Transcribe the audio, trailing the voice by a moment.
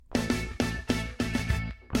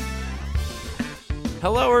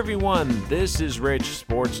Hello, everyone. This is Rich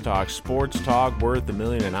Sports Talk worth a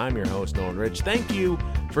million, and I'm your host, Nolan Rich. Thank you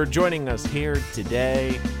for joining us here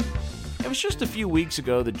today. It was just a few weeks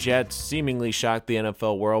ago the Jets seemingly shocked the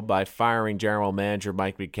NFL world by firing general manager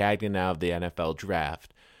Mike Maccagnan out of the NFL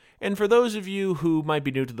draft. And for those of you who might be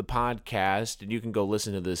new to the podcast, and you can go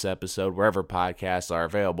listen to this episode wherever podcasts are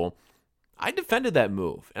available, I defended that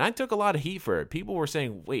move, and I took a lot of heat for it. People were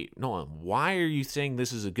saying, wait, Nolan, why are you saying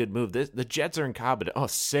this is a good move? The Jets are incompetent. Oh,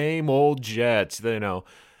 same old Jets.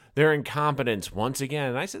 They're incompetence once again.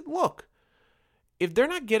 And I said, look, if they're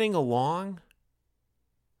not getting along,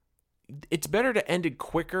 it's better to end it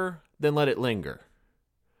quicker than let it linger.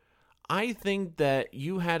 I think that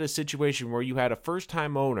you had a situation where you had a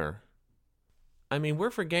first-time owner. I mean, we're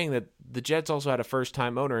forgetting that the Jets also had a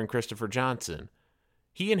first-time owner in Christopher Johnson.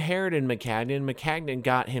 He inherited Maccagnan. Maccagnan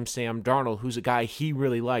got him Sam Darnold, who's a guy he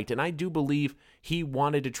really liked. And I do believe he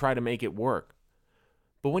wanted to try to make it work.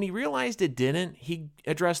 But when he realized it didn't, he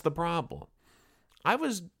addressed the problem. I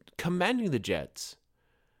was commending the Jets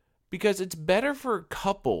because it's better for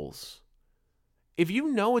couples. If you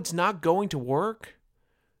know it's not going to work,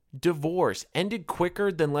 divorce. End it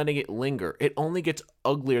quicker than letting it linger. It only gets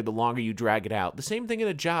uglier the longer you drag it out. The same thing in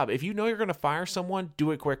a job. If you know you're going to fire someone,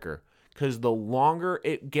 do it quicker. Because the longer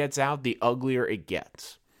it gets out, the uglier it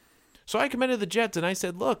gets. So I commended the Jets, and I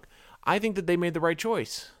said, look, I think that they made the right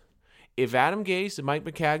choice. If Adam Gase and Mike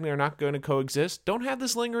Maccagnan are not going to coexist, don't have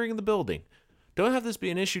this lingering in the building. Don't have this be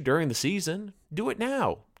an issue during the season. Do it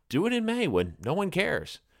now. Do it in May when no one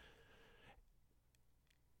cares.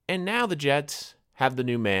 And now the Jets have the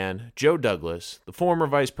new man, Joe Douglas, the former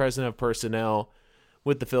vice president of personnel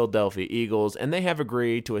with the Philadelphia Eagles, and they have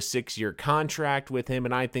agreed to a 6-year contract with him,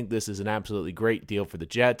 and I think this is an absolutely great deal for the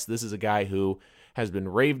Jets. This is a guy who has been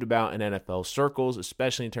raved about in NFL circles,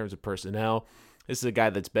 especially in terms of personnel. This is a guy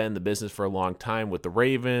that's been in the business for a long time with the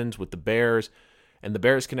Ravens, with the Bears, and the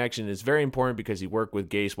Bears connection is very important because he worked with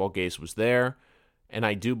Gase while Gase was there, and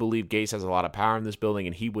I do believe Gase has a lot of power in this building,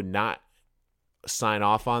 and he would not sign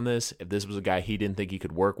off on this if this was a guy he didn't think he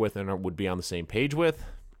could work with and would be on the same page with.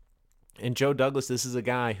 And Joe Douglas, this is a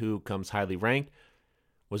guy who comes highly ranked,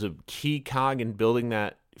 was a key cog in building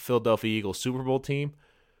that Philadelphia Eagles Super Bowl team.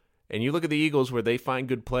 And you look at the Eagles where they find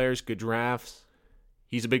good players, good drafts,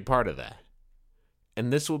 he's a big part of that.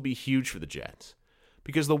 And this will be huge for the Jets.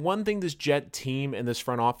 Because the one thing this Jet team and this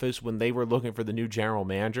front office, when they were looking for the new general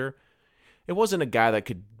manager, it wasn't a guy that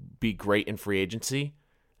could be great in free agency.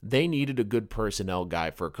 They needed a good personnel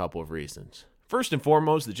guy for a couple of reasons. First and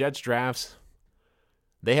foremost, the Jets drafts,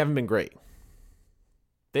 they haven't been great.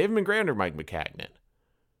 They haven't been great under Mike Maccagnan.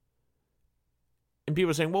 And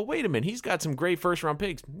people are saying, well, wait a minute, he's got some great first-round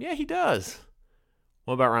picks. Yeah, he does.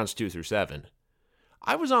 What about rounds 2 through 7?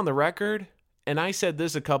 I was on the record, and I said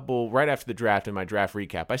this right after the draft in my draft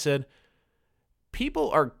recap. I said,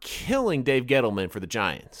 people are killing Dave Gettleman for the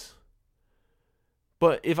Giants.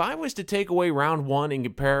 But if I was to take away round 1 and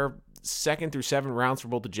compare 2nd through 7 rounds for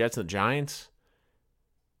both the Jets and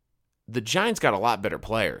the Giants got a lot better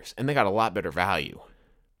players, and they got a lot better value.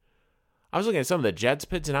 I was looking at some of the Jets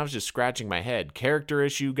picks, and I was just scratching my head. Character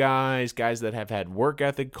issue guys that have had work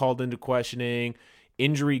ethic called into questioning,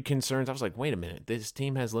 injury concerns. I was like, wait a minute, this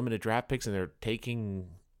team has limited draft picks, and they're taking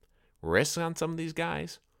risks on some of these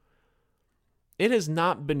guys? It has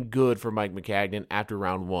not been good for Mike Maccagnan after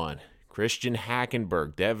round 1. Christian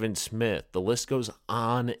Hackenberg, Devin Smith, the list goes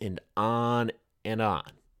on and on and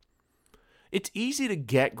on. It's easy to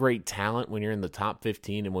get great talent when you're in the top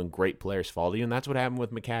 15 and when great players fall to you, and that's what happened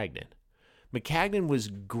with Maccagnan. Maccagnan was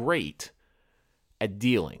great at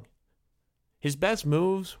dealing. His best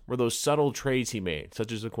moves were those subtle trades he made,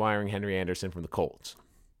 such as acquiring Henry Anderson from the Colts.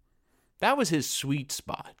 That was his sweet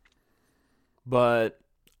spot. But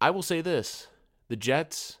I will say this, the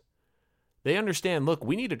Jets, they understand, look,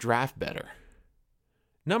 we need to draft better.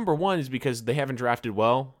 Number one is because they haven't drafted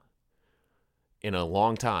well in a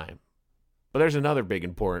long time. But there's another big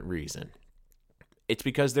important reason. It's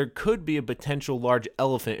because there could be a potential large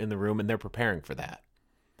elephant in the room, and they're preparing for that.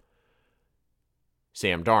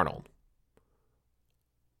 Sam Darnold.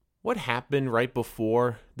 What happened right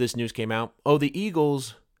before this news came out? Oh, the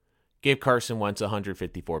Eagles gave Carson Wentz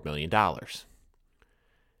 $154 million.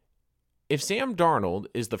 If Sam Darnold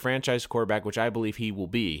is the franchise quarterback, which I believe he will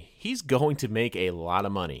be, he's going to make a lot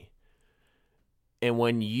of money. And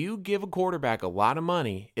when you give a quarterback a lot of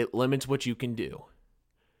money, it limits what you can do.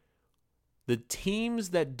 The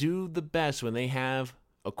teams that do the best when they have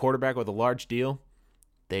a quarterback with a large deal,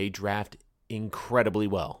 they draft incredibly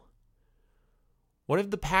well. What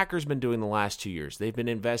have the Packers been doing the last 2 years? They've been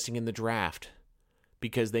investing in the draft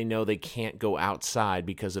because they know they can't go outside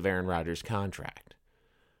because of Aaron Rodgers' contract.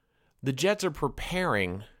 The Jets are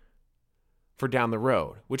preparing for down the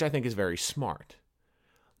road, which I think is very smart.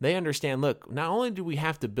 They understand, look, not only do we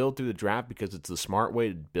have to build through the draft because it's the smart way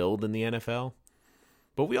to build in the NFL,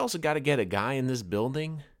 but we also got to get a guy in this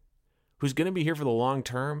building who's going to be here for the long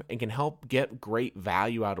term and can help get great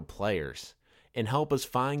value out of players and help us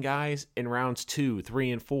find guys in rounds 2,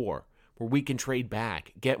 3, and 4 where we can trade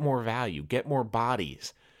back, get more value, get more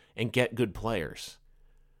bodies, and get good players.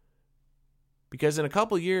 Because in a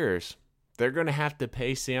couple years, they're going to have to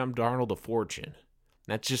pay Sam Darnold a fortune.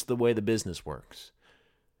 That's just the way the business works.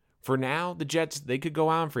 For now, the Jets, they could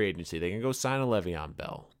go out in free agency. They can go sign a Le'Veon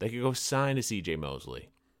Bell. They could go sign a C.J.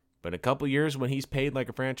 Mosley. But in a couple years, when he's paid like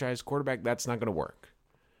a franchise quarterback, that's not going to work.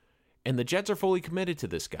 And the Jets are fully committed to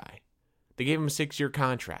this guy. They gave him a 6-year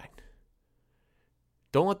contract.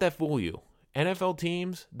 Don't let that fool you. NFL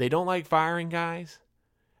teams, they don't like firing guys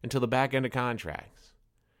until the back end of contracts.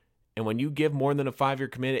 And when you give more than a 5-year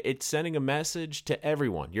commitment, it's sending a message to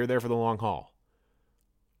everyone. You're there for the long haul.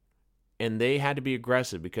 And they had to be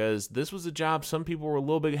aggressive because this was a job some people were a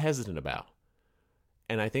little bit hesitant about.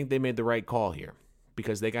 And I think they made the right call here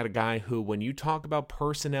because they got a guy who, when you talk about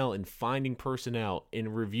personnel and finding personnel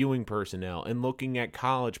and reviewing personnel and looking at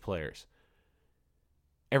college players,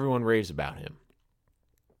 everyone raves about him.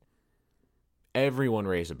 Everyone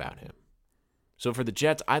raves about him. So for the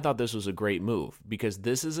Jets, I thought this was a great move because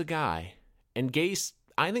this is a guy, and Gase,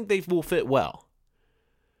 I think they will fit well.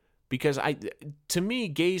 Because to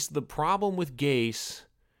me, Gase, the problem with Gase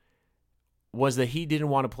was that he didn't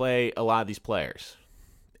want to play a lot of these players.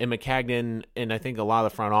 And Maccagnan, and I think a lot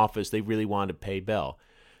of the front office, they really wanted to pay Bell.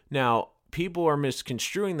 Now, people are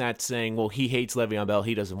misconstruing that saying, well, he hates Le'Veon Bell,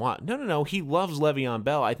 he doesn't want. No, he loves Le'Veon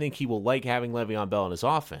Bell. I think he will like having Le'Veon Bell in his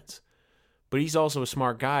offense. But he's also a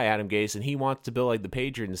smart guy, Adam Gase, and he wants to build like the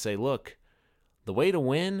Patriots and say, look, the way to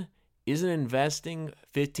win isn't investing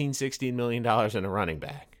 $15, $16 million in a running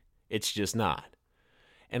back. It's just not.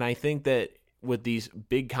 And I think that with these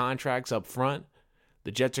big contracts up front,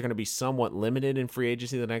 the Jets are going to be somewhat limited in free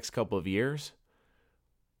agency the next couple of years.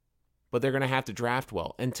 But they're going to have to draft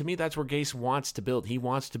well. And to me, that's where Gase wants to build. He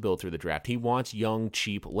wants to build through the draft. He wants young,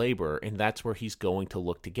 cheap labor, and that's where he's going to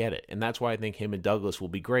look to get it. And that's why I think him and Douglas will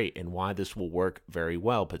be great and why this will work very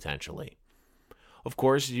well, potentially. Of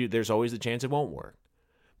course, there's always the chance it won't work.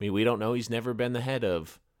 I mean, we don't know. He's never been the head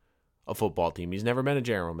of a football team. He's never been a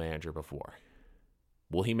general manager before.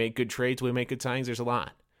 Will he make good trades? Will he make good signings? There's a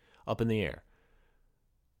lot up in the air.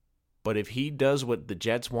 But if he does what the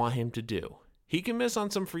Jets want him to do, he can miss on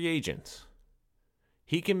some free agents.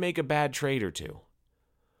 He can make a bad trade or two.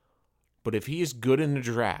 But if he is good in the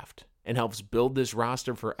draft and helps build this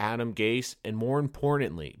roster for Adam Gase, and more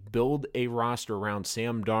importantly, build a roster around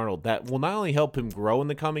Sam Darnold that will not only help him grow in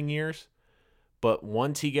the coming years, but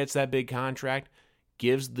once he gets that big contract,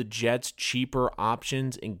 gives the Jets cheaper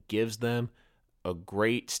options and gives them a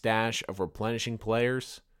great stash of replenishing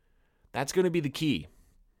players, that's going to be the key.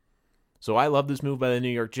 So I love this move by the New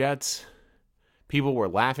York Jets. People were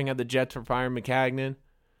laughing at the Jets for firing Maccagnan.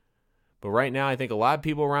 But right now, I think a lot of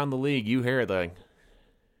people around the league, you hear it like,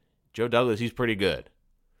 Joe Douglas, he's pretty good.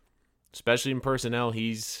 Especially in personnel,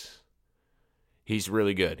 he's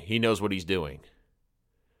really good. He knows what he's doing.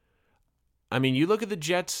 I mean, you look at the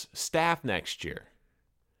Jets' staff next year.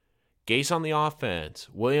 Gase on the offense,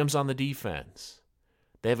 Williams on the defense.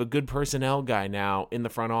 They have a good personnel guy now in the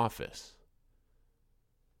front office.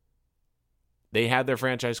 They had their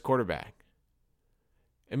franchise quarterback.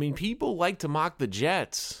 I mean, people like to mock the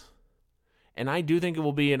Jets, and I do think it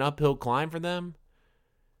will be an uphill climb for them,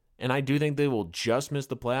 and I do think they will just miss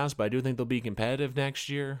the playoffs, but I do think they'll be competitive next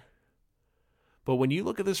year. But when you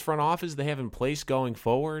look at this front office they have in place going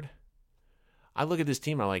forward, I look at this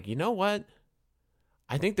team, I'm like, you know what?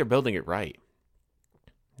 I think they're building it right.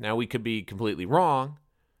 Now, we could be completely wrong,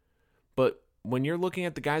 but when you're looking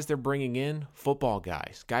at the guys they're bringing in, football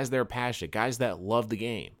guys that are passionate, guys that love the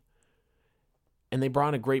game, and they brought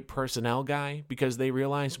in a great personnel guy because they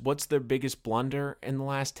realized what's their biggest blunder in the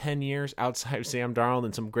last 10 years outside of Sam Darnold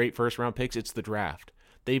and some great first-round picks? It's the draft.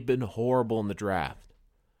 They've been horrible in the draft.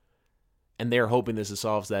 And they're hoping this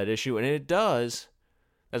solves that issue. And it does.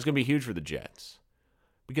 That's going to be huge for the Jets.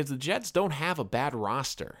 Because the Jets don't have a bad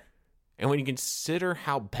roster. And when you consider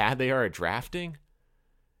how bad they are at drafting,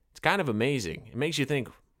 it's kind of amazing. It makes you think,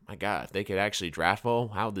 my God, if they could actually draft well,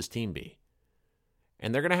 how would this team be?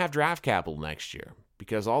 And they're going to have draft capital next year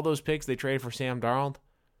because all those picks they traded for Sam Darnold,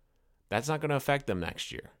 that's not going to affect them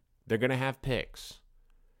next year. They're going to have picks.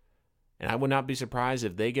 And I would not be surprised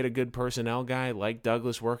if they get a good personnel guy like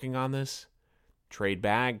Douglas working on this, trade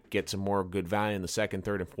back, get some more good value in the second,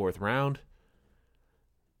 third, and fourth round.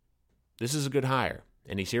 This is a good hire.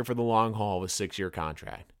 And he's here for the long haul with a 6-year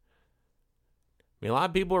contract. I mean, a lot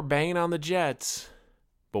of people are banging on the Jets.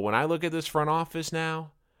 But when I look at this front office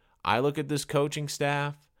now, I look at this coaching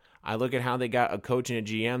staff, I look at how they got a coach and a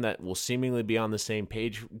GM that will seemingly be on the same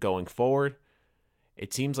page going forward.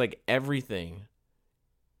 It seems like everything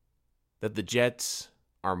that the Jets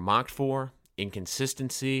are mocked for,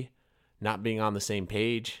 inconsistency, not being on the same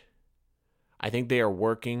page, I think they are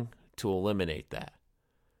working to eliminate that.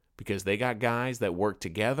 Because they got guys that work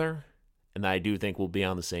together, and I do think will be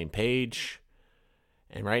on the same page.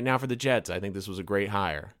 And right now for the Jets, I think this was a great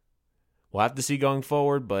hire. We'll have to see going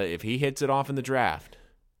forward, but if he hits it off in the draft,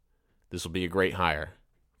 this will be a great hire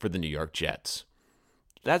for the New York Jets.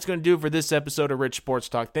 That's going to do it for this episode of Rich Sports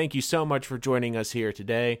Talk. Thank you so much for joining us here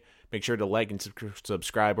today. Make sure to like and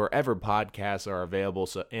subscribe wherever podcasts are available,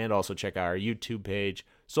 and also check out our YouTube page,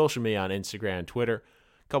 social media on Instagram and Twitter.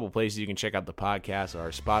 A couple places you can check out the podcast are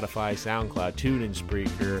Spotify, SoundCloud, TuneIn,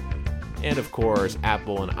 Spreaker, and of course,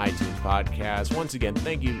 Apple and iTunes podcasts. Once again,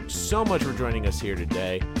 thank you so much for joining us here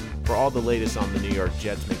today. For all the latest on the New York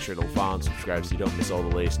Jets, make sure to follow and subscribe so you don't miss all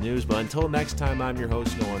the latest news. But until next time, I'm your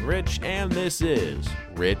host, Nolan Rich, and this is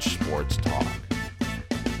Rich Sports Talk.